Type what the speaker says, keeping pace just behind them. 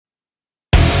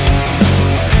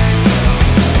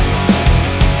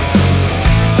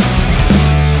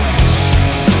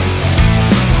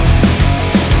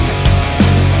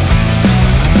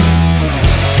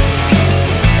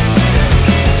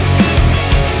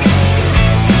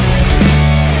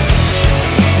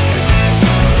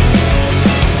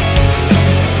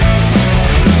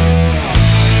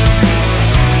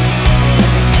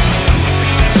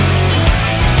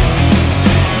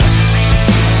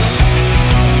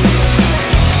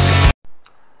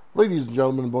Ladies and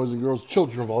gentlemen, boys and girls,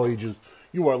 children of all ages,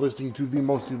 you are listening to the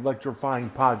most electrifying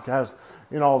podcast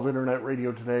in all of internet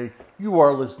radio today. You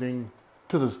are listening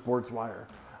to the Sports Wire.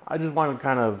 I just want to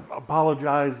kind of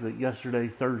apologize that yesterday,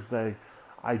 Thursday,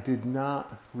 I did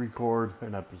not record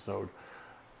an episode.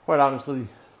 Quite honestly,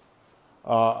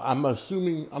 I'm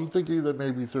thinking that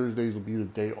maybe Thursdays will be the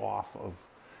day off of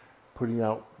putting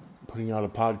out a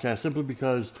podcast, simply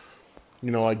because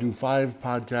I do 5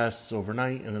 podcasts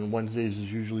overnight, and then Wednesdays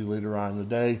is usually later on in the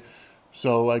day.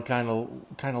 So I kind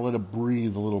of let it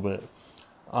breathe a little bit.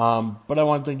 But I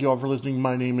want to thank you all for listening.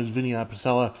 My name is Vinny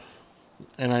Apicella,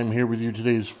 and I'm here with you.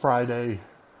 Today is Friday,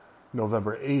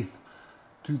 November 8th,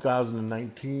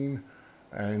 2019.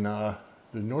 And the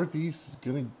Northeast is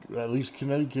going to, at least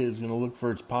Connecticut, is going to look for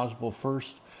its possible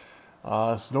first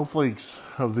snowflakes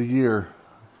of the year.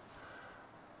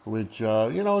 Which,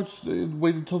 it's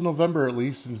waited till November at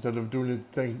least instead of doing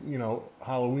it,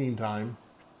 Halloween time.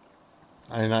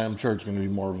 And I'm sure it's going to be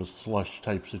more of a slush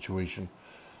type situation.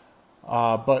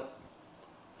 But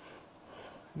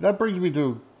that brings me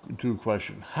to a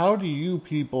question. How do you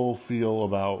people feel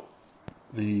about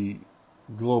the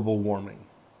global warming?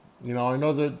 I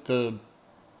know that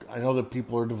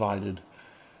people are divided.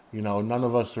 None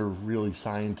of us are really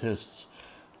scientists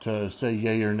to say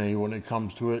yay or nay when it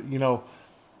comes to it.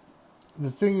 The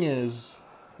thing is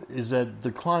that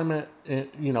the climate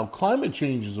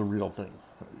change is a real thing.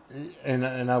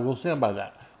 And I will stand by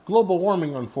that. Global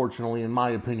warming, unfortunately, in my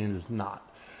opinion, is not.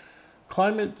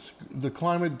 The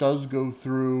climate does go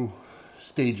through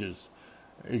stages.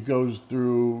 It goes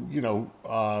through,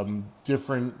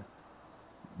 different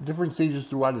stages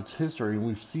throughout its history. And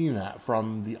we've seen that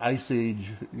from the Ice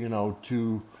Age,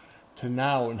 to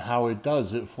now, and how it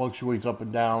does. It fluctuates up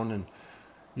and down, and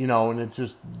and it's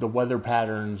just the weather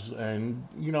patterns, and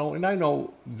I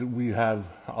know that we have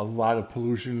a lot of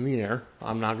pollution in the air.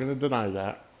 I'm not going to deny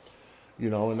that.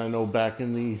 And I know back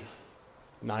in the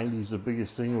 90s, the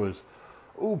biggest thing was,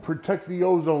 protect the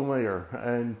ozone layer.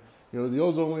 And, the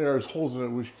ozone layer has holes in it,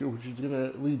 which is going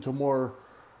to lead to more,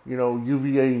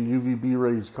 UVA and UVB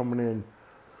rays coming in.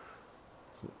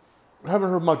 Haven't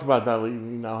heard much about that lately,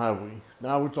 now have we?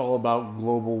 Now it's all about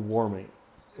global warming.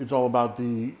 It's all about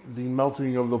the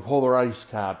melting of the polar ice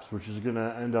caps, which is going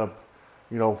to end up,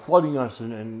 flooding us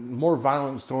and more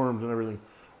violent storms and everything.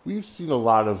 We've seen a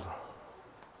lot of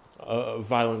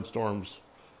violent storms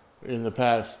in the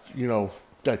past,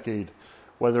 decade,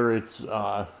 whether it's,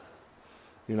 and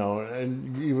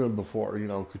even before,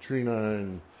 Katrina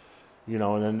and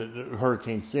then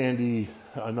Hurricane Sandy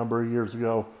a number of years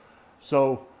ago.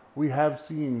 So we have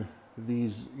seen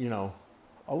these, a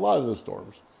lot of the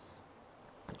storms.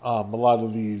 A lot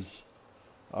of these,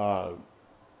 like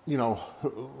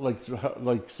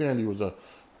Sandy was a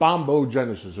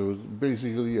bombogenesis. It was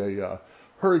basically a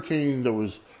hurricane that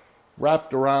was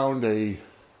wrapped around a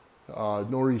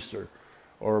nor'easter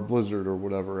or a blizzard or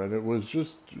whatever, and it was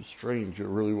just strange. It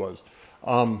really was.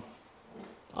 I'm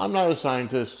not a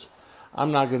scientist.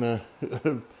 I'm not going to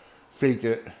fake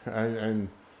it and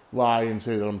lie and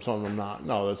say that I'm something I'm not.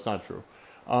 No, that's not true.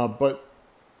 But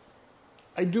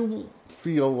I do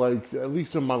feel like, at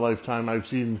least in my lifetime, I've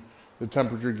seen the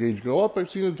temperature gauge go up. I've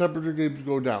seen the temperature gauge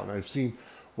go down. I've seen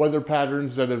weather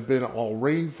patterns that have been all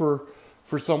rain for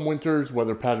some winters,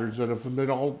 weather patterns that have been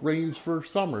all rains for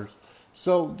summers.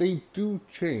 So they do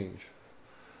change,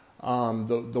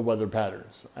 the weather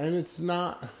patterns. And it's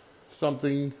not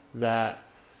something that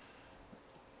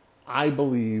I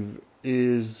believe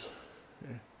is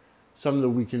something that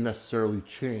we can necessarily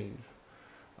change.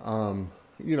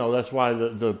 That's why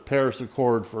the Paris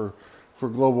Accord for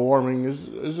global warming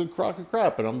is a crock of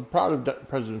crap, and I'm proud of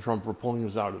President Trump for pulling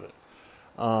us out of it.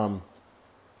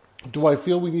 Do I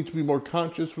feel we need to be more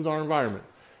conscious with our environment?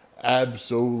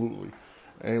 Absolutely.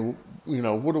 And,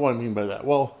 what do I mean by that?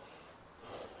 Well,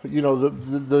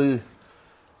 the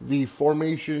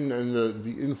formation and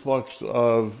the influx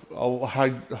of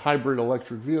hybrid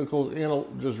electric vehicles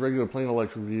and just regular plain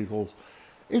electric vehicles,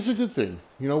 it's a good thing.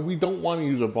 We don't want to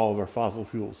use up all of our fossil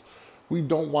fuels. We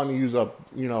don't want to use up,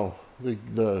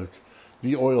 the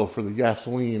oil for the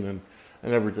gasoline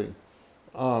and everything.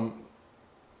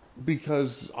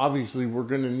 Because obviously we're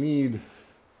going to need,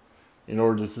 in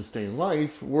order to sustain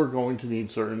life, we're going to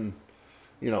need certain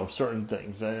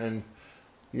things. And,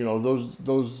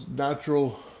 those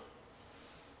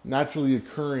naturally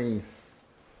occurring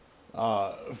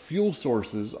fuel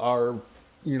sources are,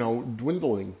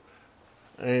 dwindling.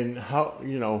 And how,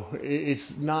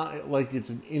 it's not like it's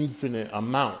an infinite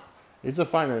amount. It's a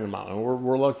finite amount. And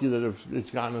we're lucky that it's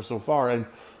gotten us so far. And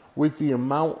with the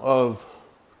amount of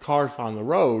cars on the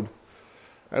road,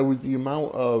 and with the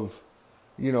amount of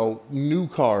new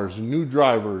cars and new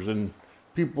drivers and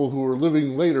people who are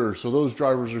living later, so those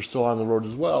drivers are still on the road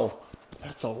as well.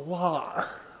 That's a lot.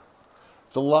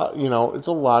 It's a lot, it's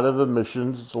a lot of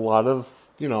emissions. It's a lot of,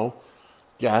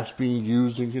 gas being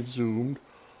used and consumed,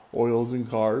 oils in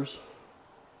cars.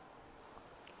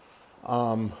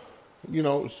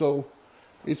 So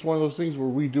it's one of those things where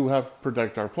we do have to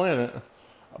protect our planet,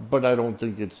 but I don't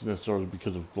think it's necessarily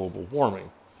because of global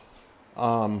warming.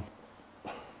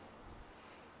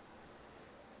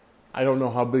 I don't know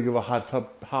how big of a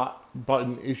hot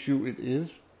button issue it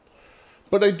is,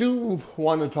 but I do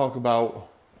want to talk about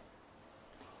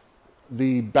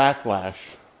the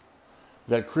backlash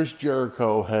that Chris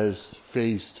Jericho has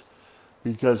faced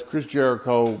because Chris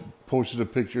Jericho posted a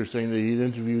picture saying that he'd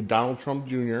interviewed Donald Trump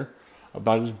Jr.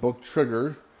 about his book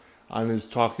Triggered on his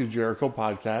Talk is Jericho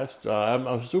podcast. I'm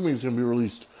assuming it's going to be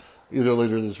released either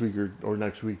later this week or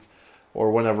next week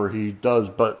or whenever he does,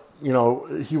 but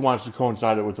he wants to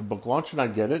coincide it with the book launch, and I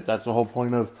get it. That's the whole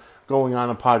point of going on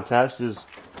a podcast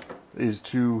is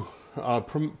to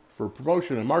for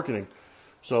promotion and marketing.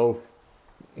 So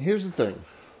here's the thing.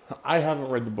 I haven't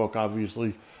read the book,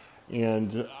 obviously,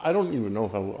 and I don't even know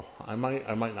if I will. I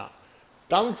might not.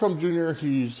 Donald Trump Jr.,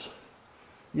 he's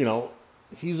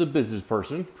a business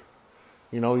person.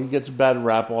 He gets a bad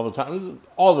rap all the time.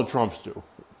 All the Trumps do.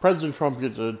 President Trump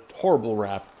gets a horrible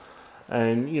rap.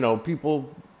 And,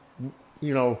 people,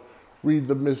 read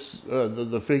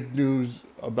the fake news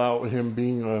about him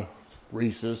being a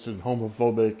racist and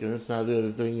homophobic and it's not the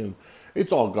other thing. And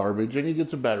it's all garbage. And he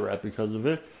gets a bad rap because of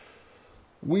it.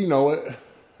 We know it.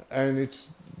 And it's,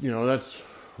 that's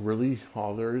really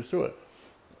all there is to it.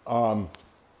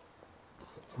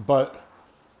 But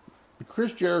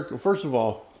Chris Jericho, first of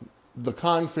all, the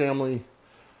Khan family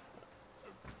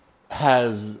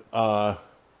has, I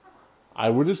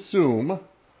would assume,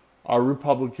 are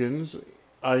Republicans.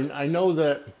 I know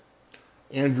that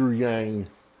Andrew Yang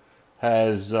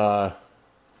has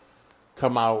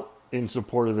come out in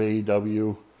support of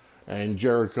AEW, and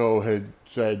Jericho had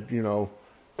said,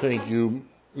 thank you,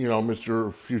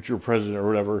 Mr. Future President or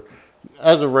whatever.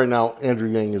 As of right now, Andrew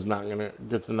Yang is not going to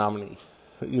get the nominee.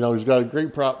 He's got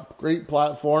a great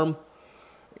platform,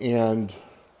 and,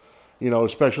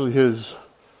 especially his,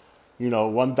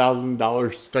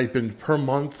 $1,000 stipend per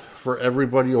month for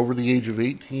everybody over the age of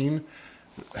 18.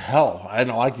 Hell, I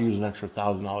know I could use an extra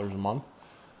 $1,000 a month.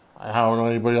 I don't know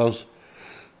anybody else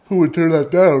who would turn that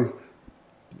down.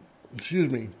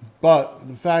 Excuse me. But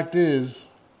the fact is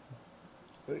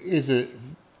it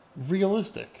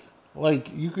realistic? Like,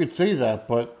 you could say that,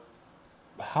 but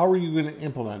how are you going to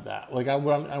implement that? Like, I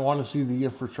want to see the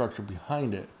infrastructure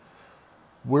behind it.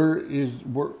 Where those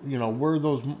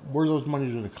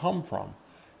monies going to come from?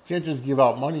 You can't just give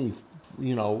out money,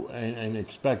 and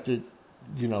expect it,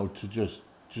 to just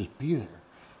be there.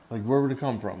 Like, where would it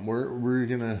come from? Where are you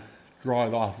going to draw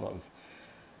it off of?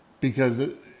 Because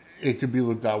it could be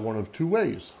looked at one of two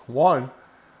ways. One,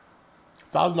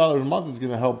 $1,000 a month is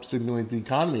going to help stimulate the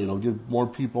economy. It'll give more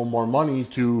people more money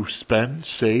to spend,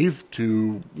 save,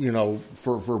 to,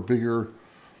 for bigger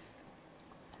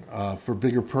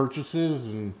purchases,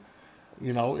 and,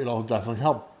 it'll definitely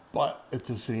help. But at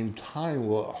the same time,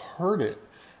 will it hurt it?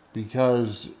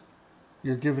 Because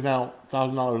you're giving out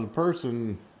 $1,000 a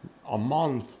person a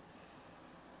month.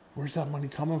 Where's that money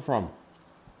coming from?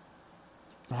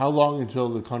 How long until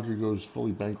the country goes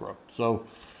fully bankrupt? So,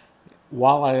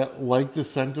 while I like the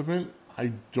sentiment,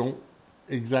 I don't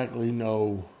exactly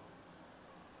know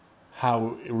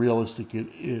how realistic it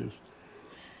is.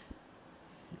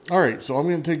 All right, so I'm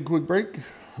going to take a quick break.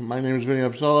 My name is Vinny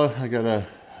Apsella. I got to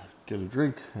get a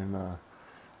drink, and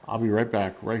I'll be right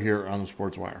back right here on the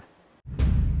Sports Wire.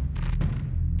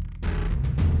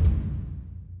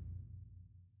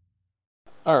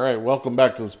 All right, welcome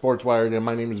back to the Sports Wire again.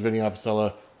 My name is Vinny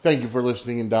Apsella. Thank you for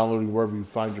listening and downloading wherever you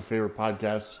find your favorite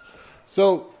podcasts.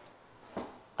 So,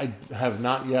 I have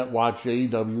not yet watched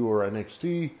AEW or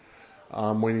NXT.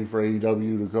 I'm waiting for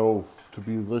AEW to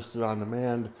be listed on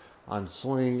demand on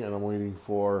Sling, and I'm waiting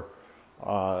for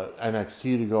NXT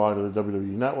to go out of the WWE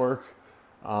Network.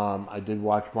 I did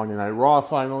watch Monday Night Raw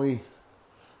finally.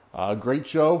 Great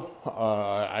show.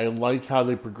 I like how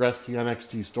they progressed the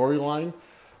NXT storyline.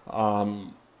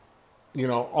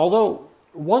 Although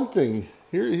one thing,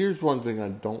 here's one thing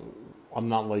I'm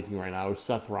not liking right now is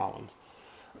Seth Rollins.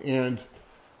 And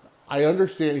I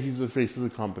understand he's the face of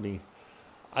the company.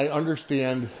 I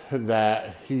understand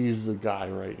that he's the guy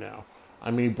right now. I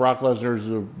mean, Brock Lesnar is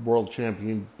the world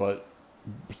champion, but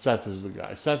Seth is the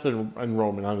guy. Seth and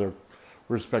Roman on their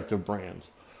respective brands.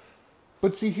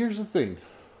 But see, here's the thing.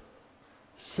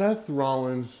 Seth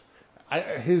Rollins,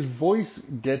 his voice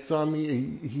gets on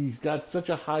me. He's got such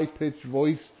a high pitched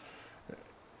voice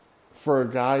for a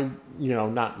guy,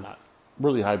 not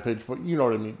really high pitched, but you know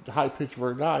what I mean, high pitched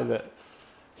for a guy that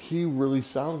he really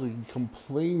sounds like he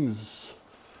complains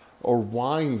or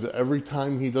whines every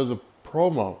time he does a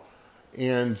promo.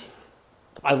 And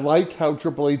I like how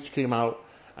Triple H came out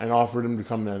and offered him to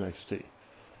come to NXT.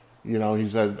 He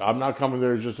said, I'm not coming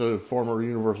there as just a former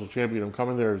Universal Champion. I'm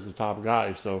coming there as the top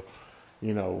guy. So,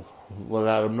 let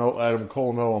Adam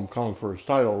Cole know I'm coming for his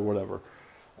title or whatever.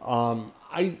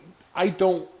 I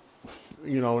don't,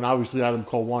 and obviously Adam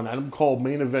Cole won. Adam Cole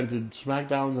main evented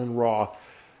SmackDown and then Raw,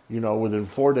 within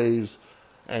 4 days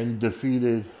and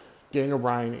defeated Daniel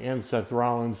Bryan and Seth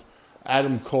Rollins.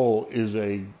 Adam Cole is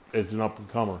an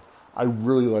up-and-comer. I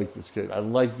really like this kid. I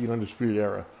like the Undisputed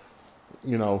Era.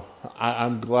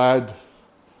 I'm glad,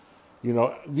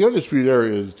 the Undisputed Era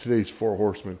is today's Four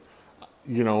Horsemen,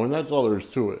 and that's all there is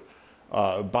to it.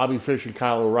 Bobby Fish and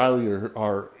Kyle O'Reilly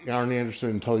are Arn Anderson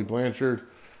and Tully Blanchard.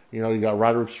 You got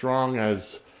Roderick Strong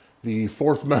as the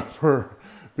fourth member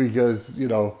because,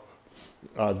 the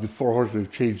Four Horsemen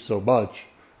have changed so much.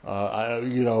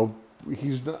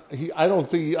 He's not, I don't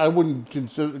think, I wouldn't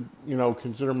consider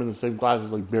him in the same class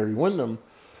as like Barry Windham,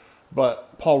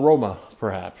 but Paul Roma,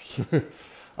 perhaps.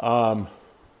 But,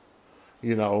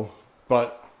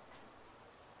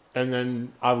 and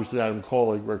then obviously Adam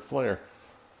Cole, like Ric Flair.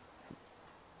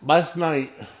 Last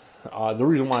night, the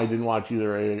reason why I didn't watch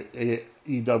either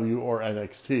AEW or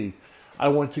NXT, I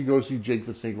went to go see Jake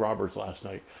the Snake Roberts last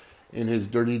night in his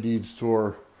Dirty Deeds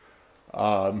tour.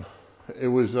 It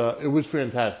was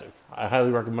fantastic. I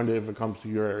highly recommend it if it comes to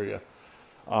your area.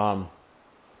 And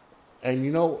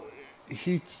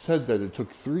he said that it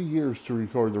took 3 years to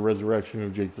record the resurrection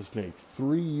of Jake the Snake.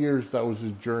 3 years, that was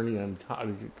his journey on how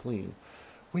to get clean,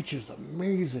 which is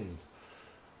amazing.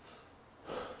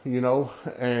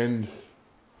 And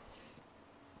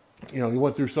he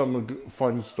went through some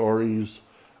fun stories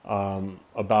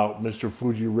about Mr.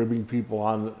 Fuji ribbing people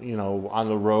on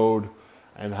the road,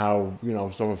 and how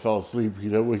if someone fell asleep,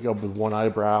 he'd wake up with one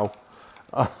eyebrow.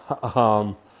 He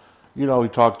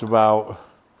talked about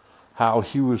how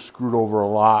he was screwed over a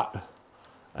lot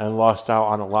and lost out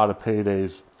on a lot of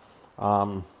paydays,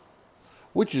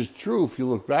 which is true if you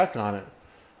look back on it.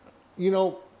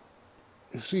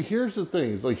 See, here's the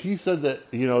thing. It's like he said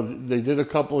that, they did a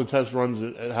couple of test runs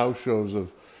at house shows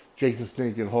of Jake the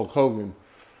Snake and Hulk Hogan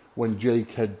when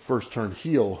Jake had first turned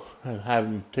heel and had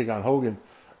him take on Hogan.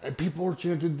 And people were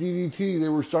chanting DDT. They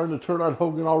were starting to turn on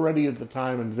Hogan already at the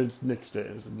time, and Vince nixed it.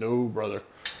 And said, no, brother.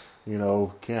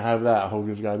 Can't have that.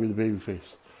 Hogan's got to be the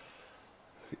babyface.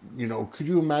 Could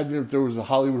you imagine if there was a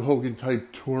Hollywood Hogan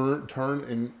type turn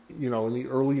in the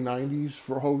early 90s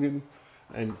for Hogan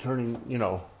and turning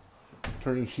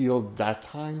heel that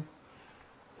time?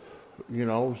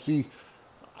 See,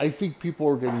 I think people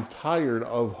are getting tired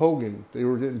of Hogan. They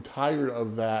were getting tired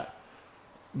of that,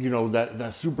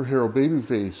 that superhero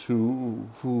babyface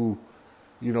who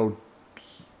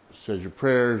says your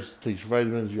prayers, takes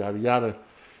vitamins, yada yada,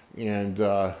 and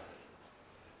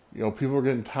people are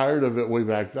getting tired of it way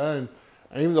back then.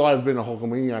 And even though I've been a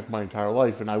Hulkamaniac my entire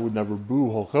life, and I would never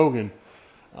boo Hulk Hogan,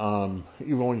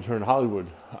 even when he turned Hollywood,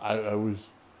 I was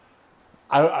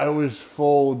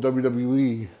full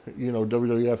WWE,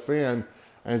 WWF fan,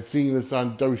 and seeing this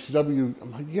on WCW,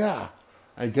 I'm like, yeah.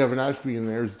 And Kevin Nash being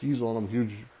there is Diesel, and I'm a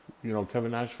huge,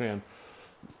 Kevin Nash fan.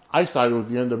 I sided with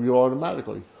the NWO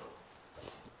automatically.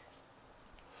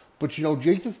 But,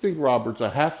 Jake the Snake Roberts, I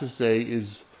have to say,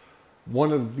 is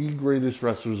one of the greatest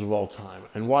wrestlers of all time.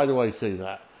 And why do I say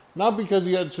that? Not because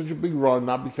he had such a big run,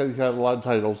 not because he had a lot of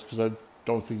titles, because I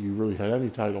don't think he really had any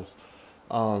titles.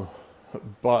 But,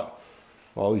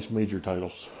 well, at least major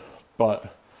titles.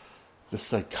 But the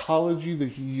psychology that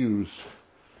he used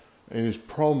in his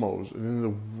promos and in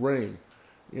the ring,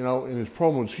 in his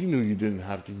promos, he knew you didn't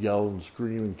have to yell and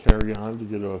scream and carry on to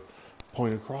get a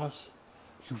point across.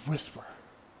 You whisper.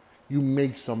 You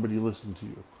make somebody listen to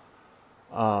you.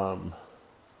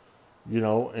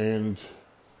 And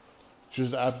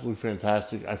just absolutely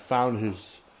fantastic. I found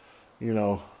his,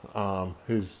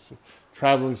 his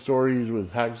traveling stories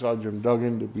with Hacksaw Jim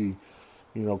Duggan to be,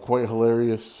 quite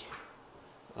hilarious.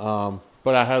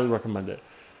 But I highly recommend it.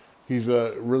 He's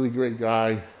a really great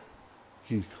guy.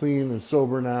 He's clean and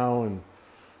sober now,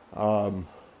 and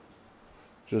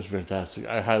just fantastic.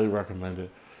 I highly recommend it.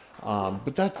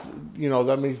 But that's,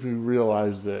 that makes me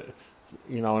realize that,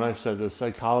 and I've said the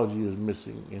psychology is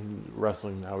missing in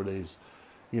wrestling nowadays.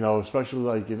 Especially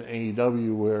like in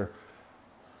AEW, where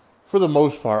for the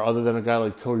most part, other than a guy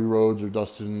like Cody Rhodes or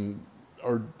Dustin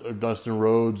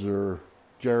Rhodes or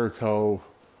Jericho,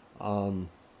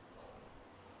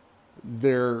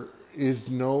 There is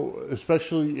no,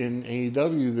 especially in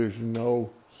AEW, there's no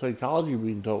psychology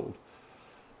being told.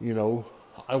 You know,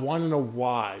 I want to know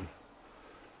why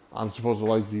I'm supposed to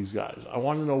like these guys. I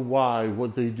want to know why,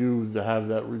 what they do to have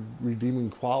that redeeming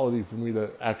quality for me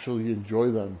to actually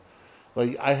enjoy them.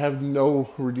 Like, I have no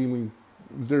redeeming,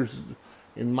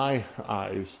 in my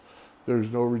eyes, there's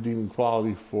no redeeming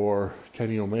quality for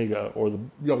Kenny Omega or the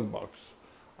Young Bucks.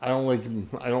 I don't like them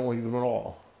at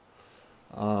all.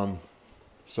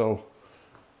 So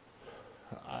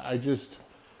I just,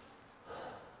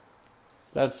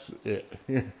 that's it.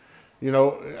 You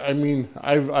know, I mean,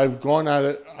 I've gone at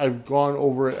it, I've gone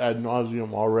over it ad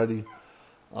nauseum already.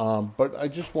 But I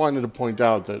just wanted to point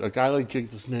out that a guy like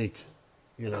Jake the Snake,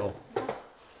 you know,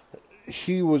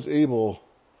 he was able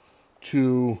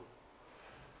to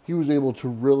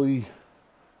really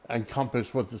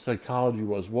encompass what the psychology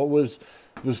was. What was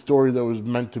the story that was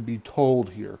meant to be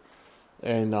told here?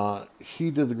 And he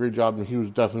did a great job, and he was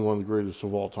definitely one of the greatest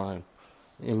of all time,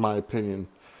 in my opinion.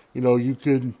 You know, you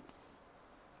could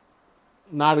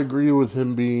not agree with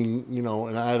him being, you know,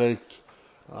 an addict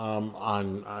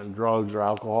on drugs or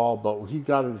alcohol, but he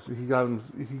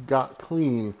got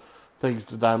clean thanks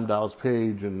to Diamond Dallas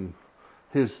Page and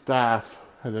his staff,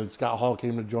 and then Scott Hall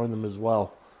came to join them as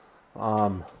well.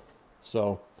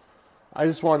 So I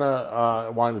just wanted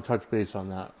to touch base on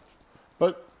that.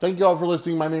 But thank you all for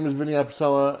listening. My name is Vinny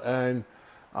Apicella, and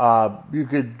you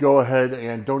could go ahead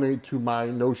and donate to my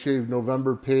No Shave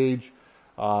November page.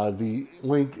 The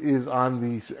link is on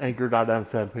the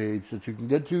Anchor.fm page that you can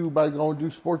get to by going to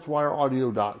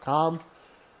sportswireaudio.com.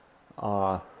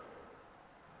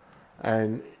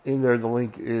 And in there, the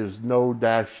link is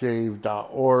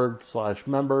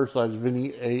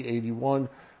no-shave.org/member/VinnyA81.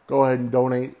 Go ahead and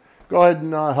donate. Go ahead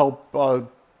and help our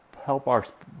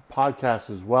podcast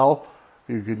as well.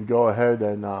 You can go ahead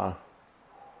and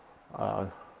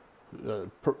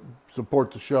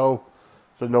support the show.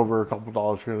 Send over a couple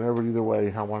dollars here and there, but either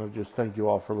way, I want to just thank you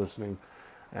all for listening.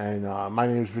 And my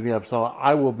name is Vinny Apicella.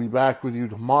 I will be back with you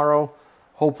tomorrow.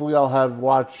 Hopefully, I'll have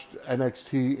watched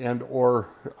NXT and or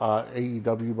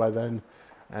AEW by then,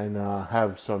 and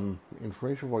have some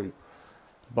information for you.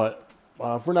 But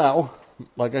for now,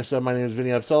 like I said, my name is Vinny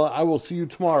Apicella. I will see you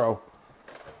tomorrow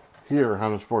here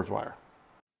on the Sports Wire.